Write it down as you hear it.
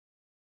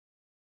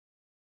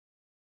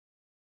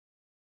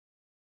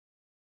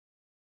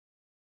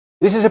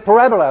This is a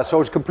parabola, so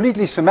it's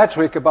completely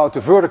symmetric about the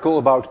vertical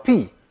about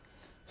P.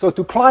 So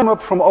to climb up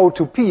from O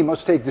to P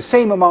must take the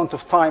same amount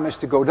of time as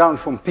to go down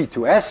from P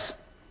to S.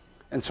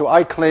 And so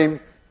I claim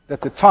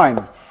that the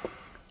time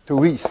to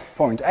reach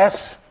point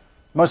S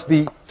must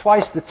be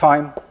twice the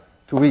time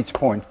to reach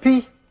point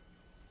P.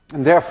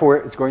 And therefore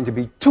it's going to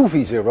be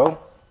 2v0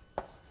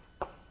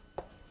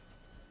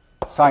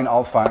 sine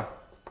alpha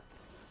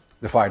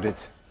divided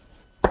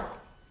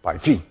by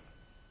G.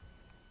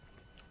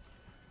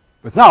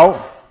 But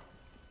now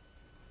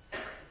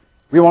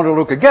we want to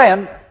look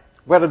again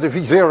whether the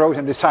v0s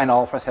and the sine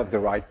alphas have the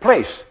right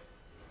place.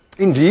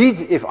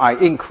 Indeed, if I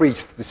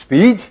increased the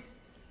speed,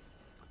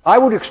 I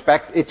would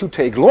expect it to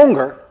take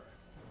longer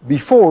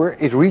before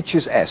it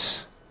reaches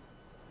S.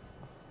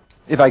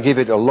 If I give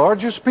it a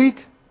larger speed,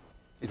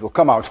 it will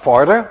come out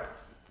farther,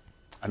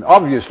 and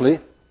obviously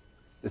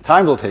the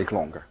time will take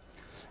longer.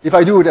 If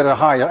I do it at a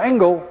higher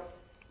angle,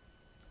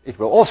 it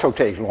will also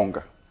take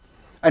longer.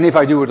 And if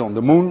I do it on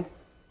the moon,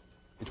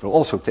 it will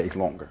also take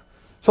longer.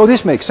 So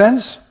this makes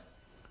sense.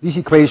 These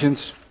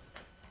equations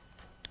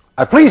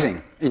are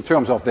pleasing in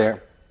terms of the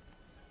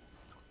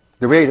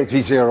way that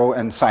v0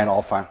 and sine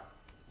alpha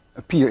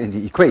appear in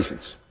the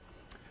equations.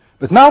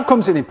 But now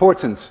comes an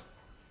important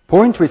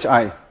point which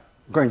I'm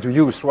going to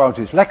use throughout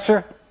this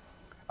lecture.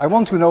 I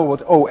want to know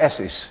what OS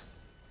is.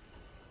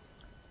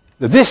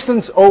 The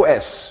distance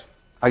OS.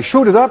 I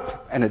shoot it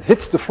up and it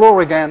hits the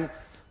floor again.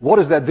 What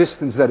is that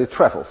distance that it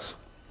travels?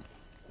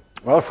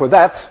 Well, for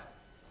that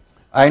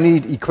I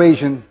need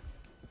equation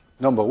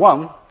number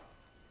 1.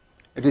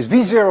 It is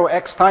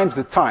v0x times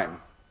the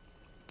time.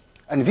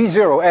 And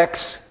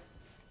v0x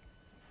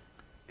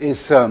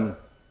is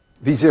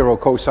v0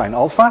 cosine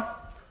alpha.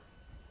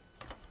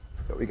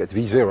 So we get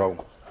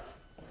v0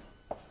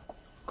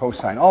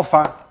 cosine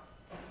alpha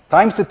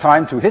times the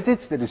time to hit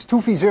it. That is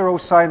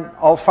 2v0 sine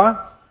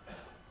alpha.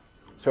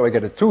 So I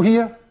get a 2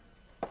 here.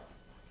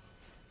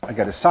 I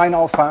get a sine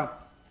alpha.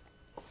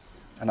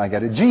 And I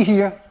get a g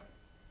here.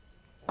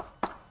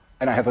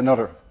 And I have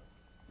another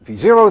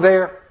v0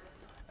 there.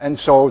 And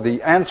so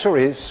the answer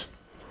is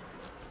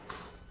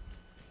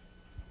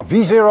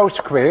v0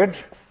 squared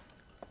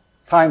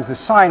times the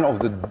sine of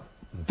the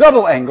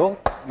double angle.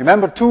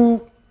 Remember,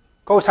 2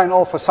 cosine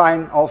alpha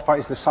sine alpha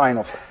is the sine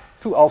of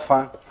 2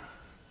 alpha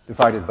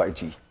divided by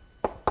g.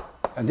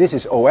 And this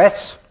is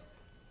OS.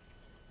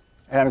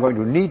 And I'm going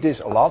to need this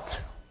a lot.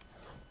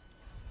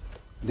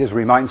 This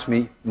reminds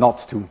me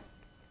not to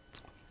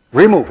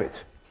remove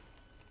it.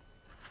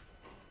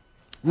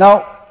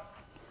 Now,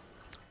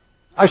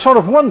 I sort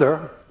of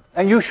wonder,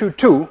 and you should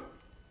too,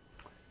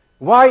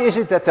 why is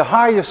it that the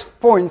highest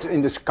point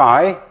in the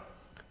sky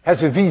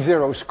has a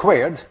v0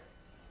 squared,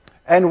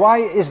 and why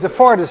is the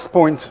farthest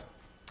point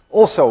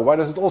also, why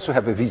does it also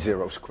have a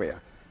v0 squared?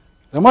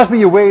 There must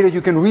be a way that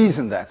you can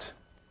reason that.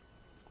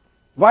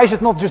 Why is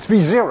it not just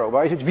v0?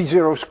 Why is it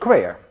v0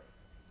 squared?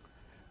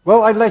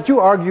 Well, I'd let you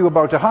argue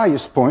about the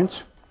highest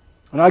points,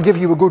 and I'll give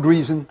you a good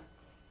reason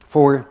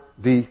for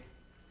the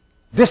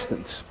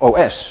distance,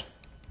 OS.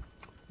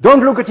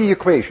 Don't look at the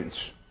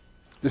equations.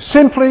 Just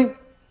simply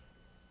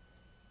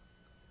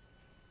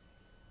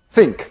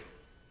think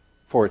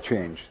for a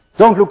change.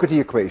 Don't look at the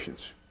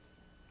equations.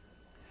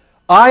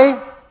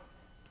 I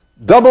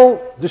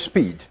double the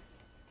speed.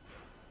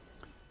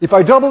 If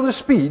I double the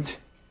speed,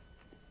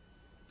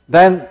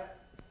 then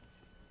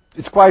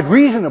it's quite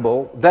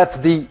reasonable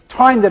that the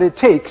time that it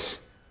takes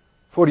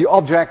for the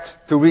object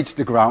to reach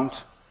the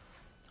ground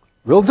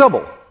will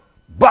double.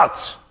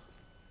 But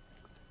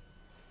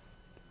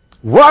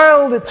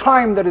while the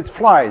time that it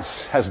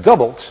flies has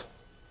doubled,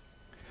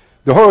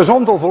 the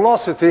horizontal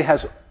velocity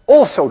has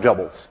also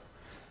doubled.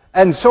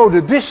 And so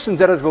the distance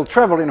that it will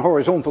travel in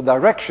horizontal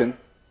direction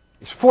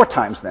is 4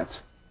 times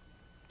that.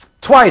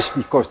 Twice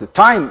because the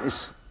time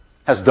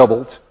has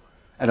doubled,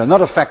 and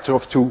another factor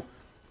of 2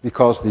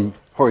 because the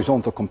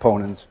horizontal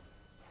component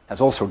has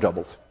also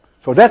doubled.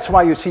 So that's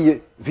why you see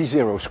a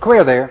v0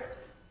 square there.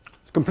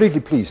 It's completely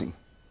pleasing.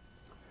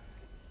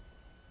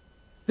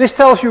 This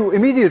tells you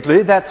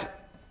immediately that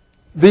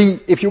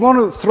if you want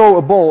to throw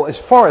a ball as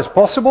far as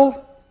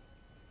possible,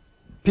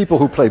 people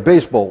who play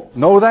baseball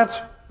know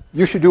that,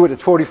 you should do it at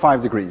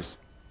 45 degrees.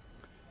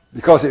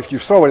 Because if you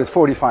throw it at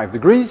 45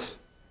 degrees,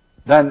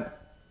 then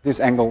this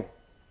angle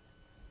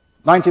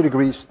 90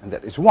 degrees, and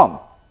that is 1.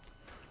 Now,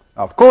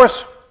 of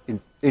course,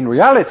 in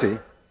reality,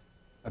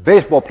 a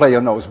baseball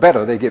player knows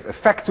better. They give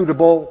effect to the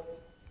ball,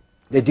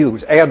 they deal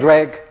with air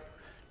drag,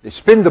 they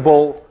spin the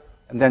ball,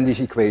 and then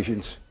these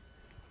equations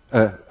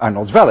are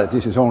not valid.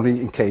 This is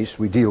only in case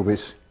we deal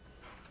with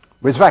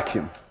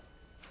vacuum.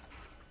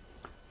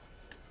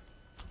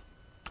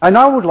 I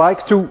now would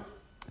like to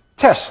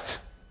test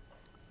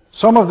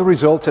some of the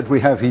results that we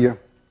have here,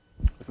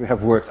 that we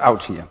have worked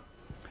out here.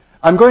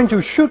 I'm going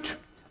to shoot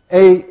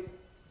a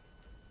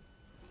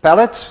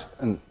pellet,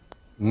 a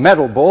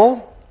metal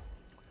ball.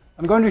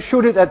 I'm going to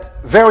shoot it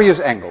at various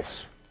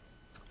angles.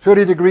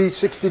 30 degrees,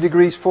 60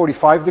 degrees,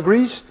 45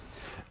 degrees.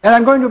 And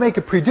I'm going to make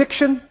a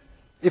prediction,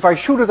 if I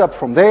shoot it up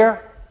from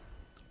there,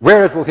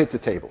 where it will hit the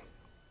table.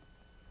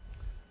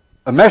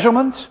 a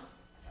measurement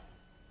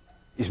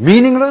is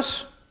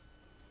meaningless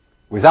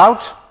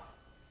without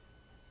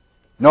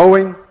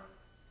knowing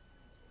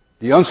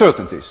the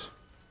uncertainties.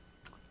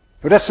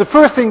 So that's the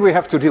first thing we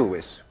have to deal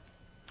with.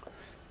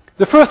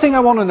 The first thing I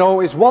want to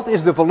know is what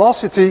is the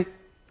velocity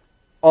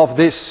of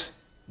this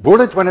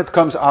bullet when it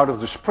comes out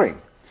of the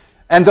spring?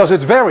 And does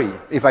it vary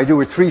if I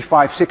do it 3,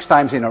 5, 6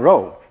 times in a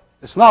row?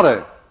 It's not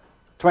a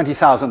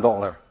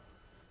 $20,000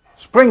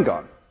 spring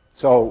gun,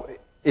 so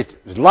it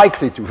is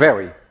likely to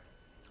vary.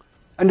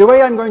 And the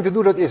way I'm going to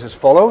do that is as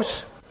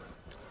follows.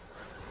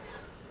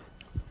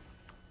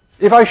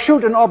 If I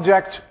shoot an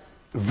object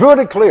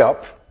vertically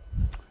up,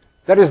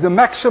 that is the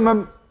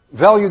maximum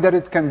value that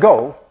it can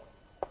go.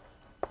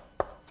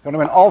 So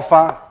when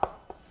alpha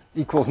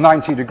equals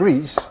 90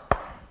 degrees,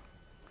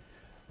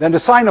 then the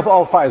sine of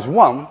alpha is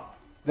 1,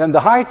 then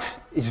the height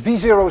is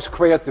v0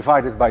 squared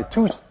divided by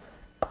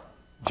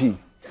 2g.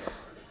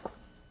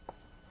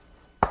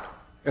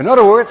 In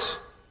other words,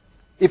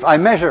 if I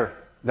measure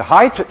the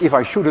height, if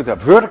I shoot it up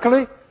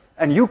vertically,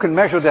 and you can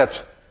measure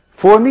that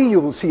for me, you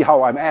will see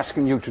how I'm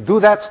asking you to do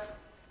that,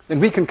 then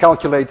we can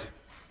calculate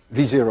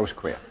v0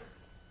 squared.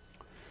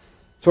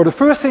 So the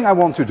first thing I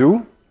want to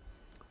do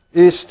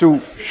is to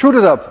shoot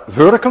it up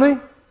vertically,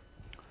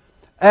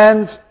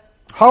 and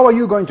how are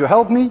you going to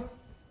help me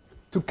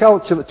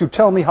to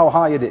tell me how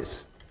high it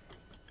is?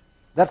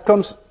 That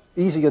comes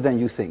easier than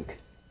you think.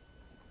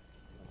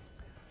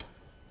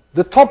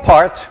 The top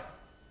part,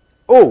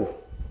 we'll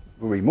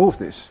remove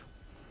this.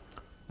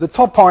 The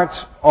top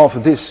part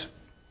of this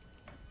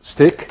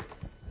stick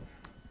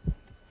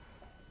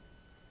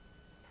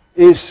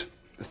is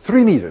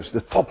 3 meters,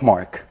 the top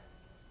mark.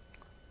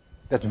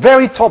 That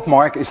very top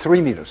mark is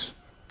 3 meters.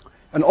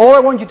 And all I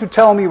want you to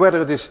tell me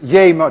whether it is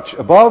yay much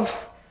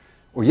above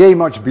or yay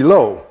much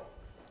below.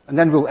 And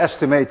then we'll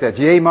estimate that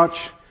yay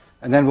much,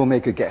 and then we'll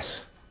make a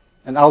guess.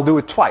 And I'll do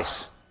it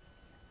twice.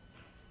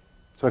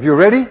 So if you're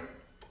ready,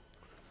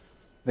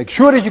 make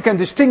sure that you can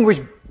distinguish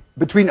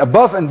between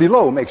above and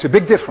below. It makes a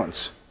big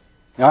difference.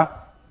 Yeah?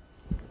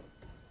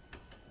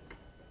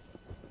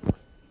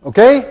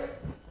 Okay?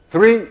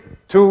 3,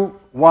 2,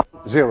 1,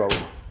 0.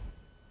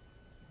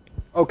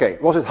 Okay,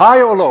 was it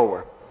higher or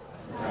lower?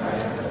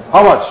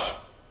 How much?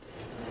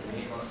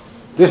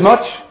 This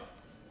much?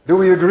 Do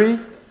we agree?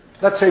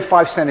 Let's say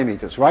 5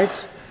 centimeters,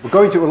 right? We're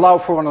going to allow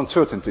for an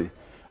uncertainty.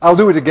 I'll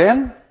do it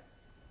again.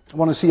 I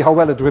want to see how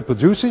well it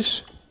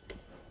reproduces.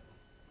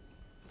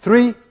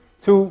 3,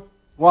 2,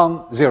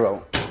 1,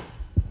 0.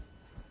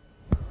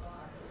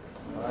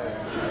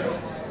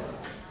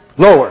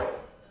 Lower.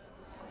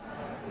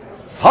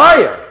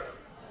 Higher.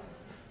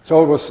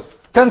 So it was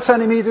 10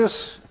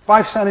 centimeters,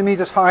 5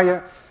 centimeters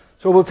higher,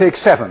 so we'll take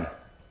 7.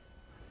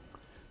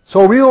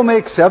 So we will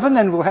make 7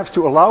 and we'll have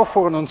to allow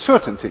for an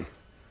uncertainty.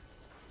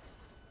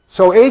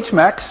 So H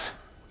max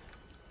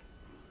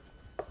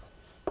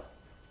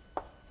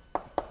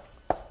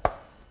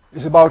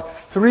is about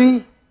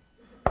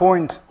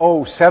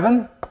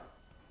 3.07.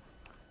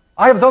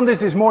 I have done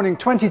this morning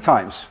 20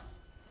 times.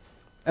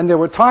 And there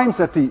were times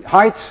that the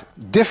height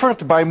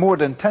differed by more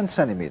than 10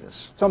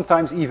 centimeters,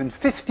 sometimes even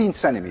 15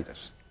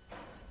 centimeters.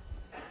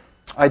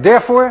 I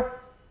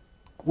therefore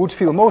would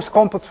feel most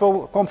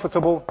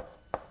comfortable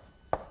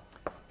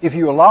if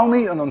you allow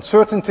me an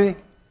uncertainty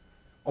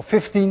of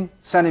 15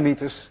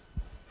 centimeters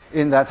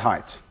in that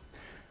height.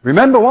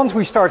 Remember, once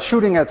we start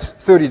shooting at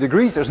 30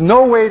 degrees, there's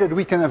no way that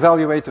we can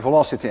evaluate the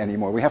velocity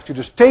anymore. We have to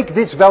just take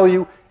this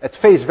value at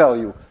face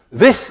value.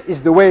 This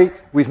is the way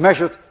we've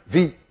measured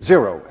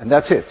V0, and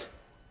that's it.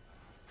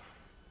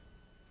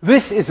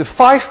 This is a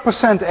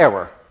 5%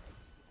 error.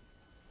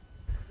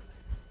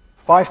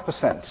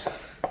 5%.